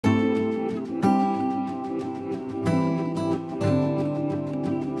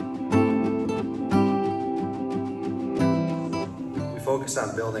focus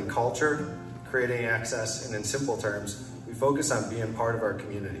on building culture, creating access, and in simple terms, we focus on being part of our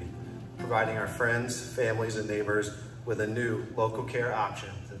community, providing our friends, families, and neighbors with a new local care option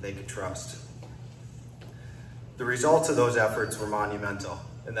that they can trust. The results of those efforts were monumental,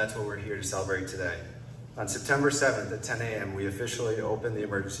 and that's what we're here to celebrate today. On September 7th at 10 a.m., we officially opened the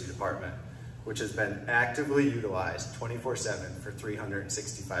emergency department, which has been actively utilized 24/7 for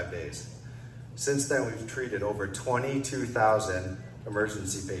 365 days. Since then, we've treated over 22,000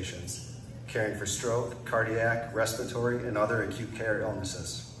 emergency patients, caring for stroke, cardiac, respiratory, and other acute care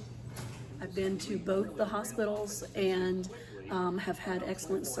illnesses. I've been to both the hospitals and have had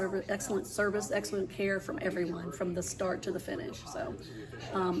excellent service, excellent care from everyone from the start to the finish. So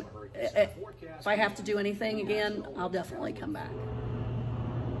if I have to do anything again, I'll definitely come back.